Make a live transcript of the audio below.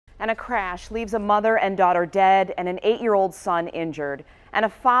And a crash leaves a mother and daughter dead and an 8-year-old son injured, and a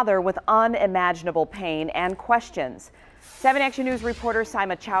father with unimaginable pain and questions. 7 Action News reporter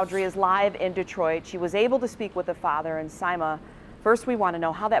Sima Chowdhury is live in Detroit. She was able to speak with the father. And Sima, first we want to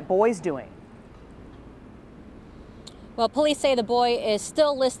know how that boy's doing. Well, police say the boy is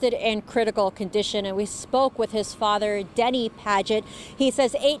still listed in critical condition, and we spoke with his father, Denny Paget. He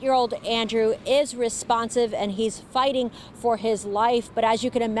says 8-year-old Andrew is responsive and he's fighting for his life. But as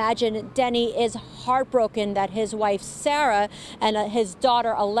you can imagine, Denny is heartbroken that his wife, Sarah, and his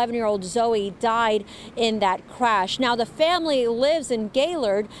daughter, 11-year-old Zoe, died in that crash. Now, the family lives in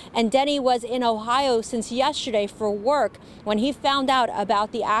Gaylord, and Denny was in Ohio since yesterday for work when he found out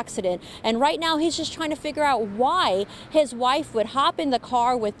about the accident. And right now, he's just trying to figure out why his wife would hop in the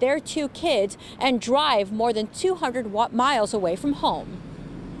car with their 2 kids and drive more than 200 miles away from home.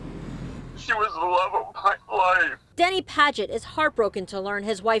 She was the love of my life. Denny Paget is heartbroken to learn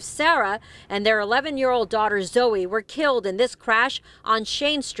his wife Sarah and their 11-year-old daughter Zoe were killed in this crash on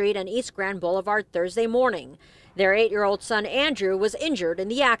Chene Street and East Grand Boulevard Thursday morning. Their 8-year-old son Andrew was injured in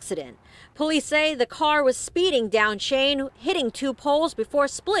the accident. Police say the car was speeding down Chene, hitting 2 poles before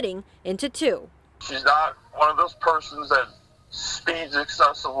splitting into 2. She's not one of those persons that speeds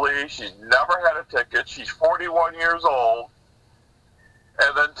excessively. She's never had a ticket. She's 41 years old.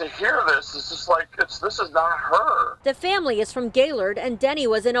 And then to hear this is just like, this is not her. The family is from Gaylord, and Denny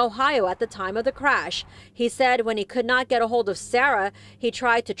was in Ohio at the time of the crash. He said when he could not get a hold of Sarah, he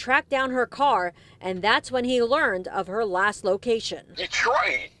tried to track down her car, and that's when he learned of her last location.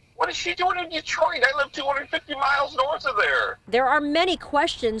 Detroit? What is she doing in Detroit? I live 250 miles north of there. There are many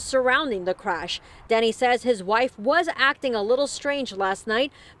questions surrounding the crash. Denny says his wife was acting a little strange last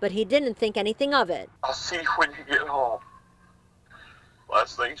night, but he didn't think anything of it. I'll see you when you get home.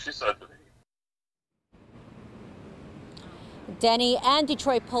 Last thing she said to me. Denny and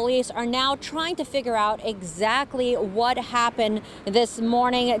Detroit police are now trying to figure out exactly what happened this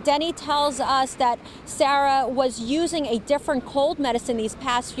morning. Denny tells us that Sarah was using a different cold medicine these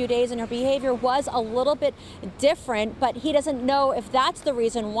past few days and her behavior was a little bit different, but he doesn't know if that's the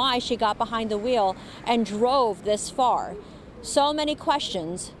reason why she got behind the wheel and drove this far. So many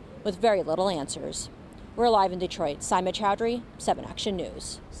questions with very little answers. We're live in Detroit. Sima Chowdhury, 7 Action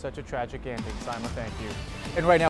News. Such a tragic ending, Sima. Thank you. And right now,